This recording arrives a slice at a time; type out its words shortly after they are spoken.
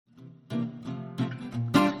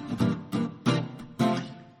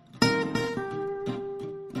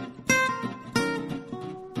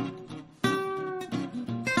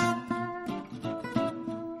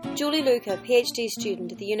Julie Luca, PhD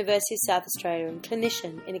student at the University of South Australia and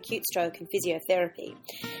clinician in acute stroke and physiotherapy,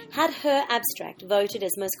 had her abstract voted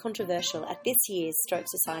as most controversial at this year's Stroke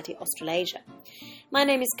Society Australasia. My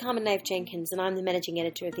name is Carmen Nave Jenkins and I'm the managing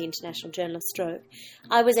editor of the International Journal of Stroke.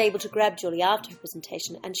 I was able to grab Julie after her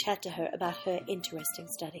presentation and chat to her about her interesting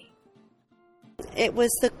study. It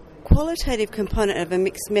was the qualitative component of a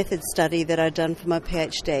mixed method study that I'd done for my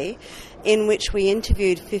PhD, in which we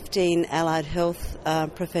interviewed 15 allied health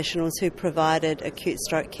professionals who provided acute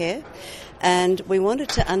stroke care, and we wanted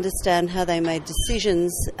to understand how they made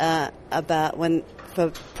decisions for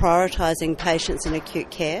prioritising patients in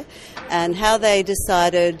acute care, and how they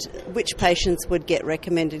decided which patients would get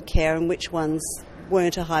recommended care and which ones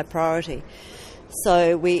weren't a high priority.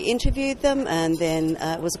 So we interviewed them, and then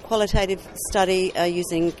it was a qualitative study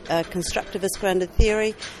using constructivist grounded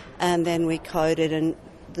theory, and then we coded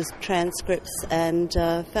the transcripts and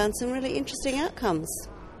found some really interesting outcomes.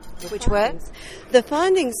 Which were? The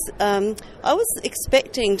findings, I was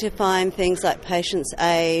expecting to find things like patients'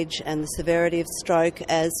 age and the severity of stroke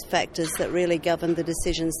as factors that really governed the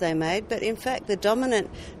decisions they made, but in fact the dominant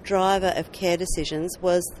driver of care decisions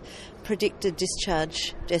was predicted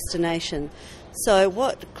discharge destination. So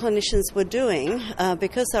what clinicians were doing,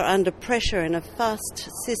 because they're under pressure in a fast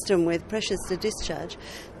system with pressures to discharge,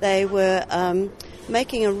 they were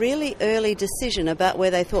making a really early decision about where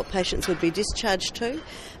they thought patients would be discharged to,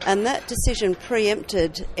 and that decision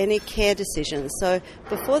preempted any care decisions. So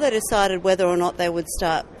before they decided whether or not they would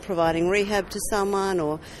start providing rehab to someone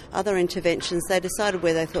or other interventions, they decided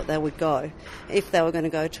where they thought they would go. If they were going to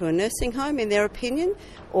go to a nursing home, in their opinion,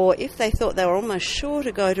 or if they thought they were almost sure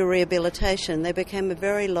to go to rehabilitation, they became a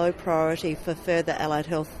very low priority for further allied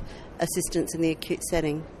health assistance in the acute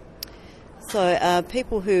setting. So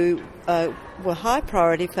people who were high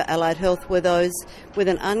priority for allied health were those with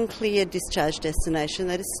an unclear discharge destination.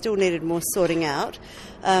 They just still needed more sorting out.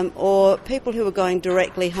 Or people who were going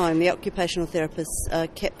directly home. The occupational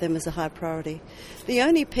therapists kept them as a high priority. The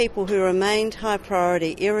only people who remained high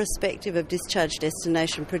priority, irrespective of discharge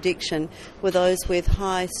destination prediction, were those with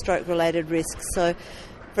high stroke-related risks. So,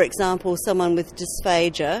 for example, someone with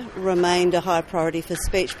dysphagia remained a high priority for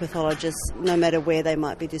speech pathologists no matter where they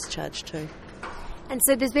might be discharged to. And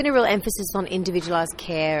so there's been a real emphasis on individualised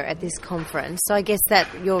care at this conference. So I guess that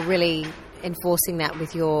you're really enforcing that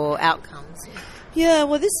with your outcomes. Yeah,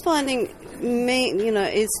 well, this finding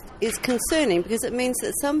is concerning because it means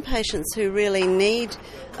that some patients who really need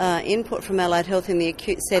input from allied health in the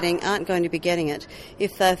acute setting aren't going to be getting it.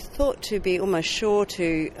 If they're thought to be almost sure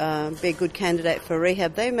to be a good candidate for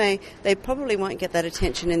rehab, they probably won't get that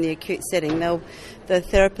attention in the acute setting. The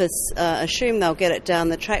therapists assume they'll get it down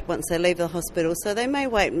the track once they leave the hospital, so they may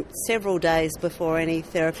wait several days before any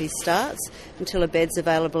therapy starts until a bed's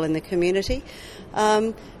available in the community.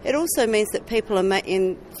 It also means that people are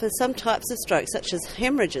for some types of stroke, such as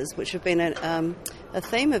hemorrhages, which have been a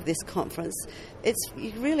theme of this conference,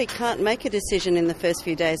 you really can't make a decision in the first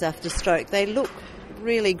few days after stroke. They look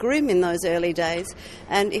really grim in those early days,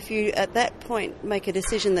 and if you at that point make a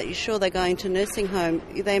decision that you're sure they're going to nursing home,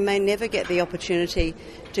 they may never get the opportunity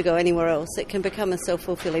to go anywhere else. It can become a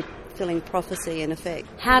self-fulfilling prophecy in effect.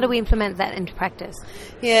 How do we implement that into practice?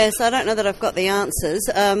 Yes, I don't know that I've got the answers.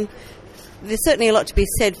 There's certainly a lot to be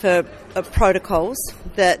said for protocols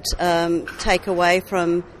that take away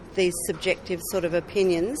from these subjective sort of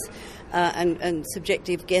opinions and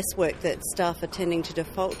subjective guesswork that staff are tending to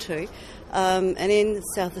default to. And in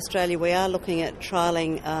South Australia, we are looking at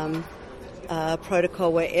trialling a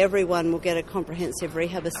protocol where everyone will get a comprehensive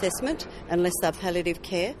rehab assessment unless they're palliative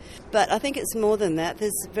care. But I think it's more than that.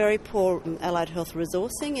 There's very poor allied health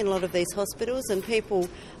resourcing in a lot of these hospitals, and people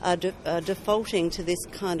are defaulting to this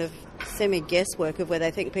kind of semi-guesswork of where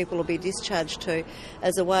they think people will be discharged to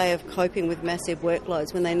as a way of coping with massive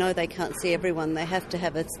workloads. When they know they can't see everyone, they have to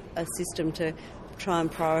have a system to try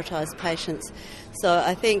and prioritise patients. So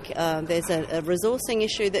I think there's a resourcing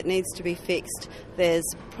issue that needs to be fixed. There's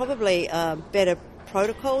probably better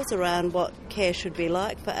protocols around what care should be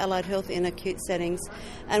like for allied health in acute settings,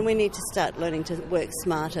 and we need to start learning to work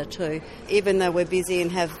smarter too. Even though we're busy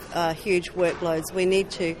and have huge workloads, we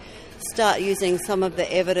need to start using some of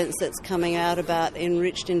the evidence that's coming out about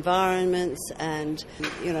enriched environments and,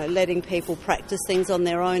 letting people practice things on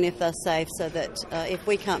their own if they're safe, so that if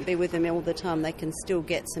we can't be with them all the time, they can still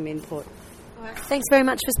get some input. All right. Thanks very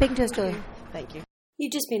much for speaking to us, Julie. Thank you.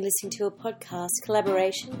 You've just been listening to a podcast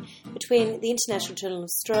collaboration between the International Journal of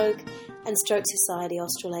Stroke and Stroke Society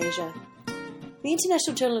Australasia. The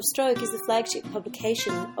International Journal of Stroke is the flagship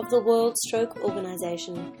publication of the World Stroke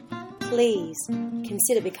Organisation. Please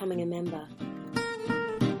consider becoming a member.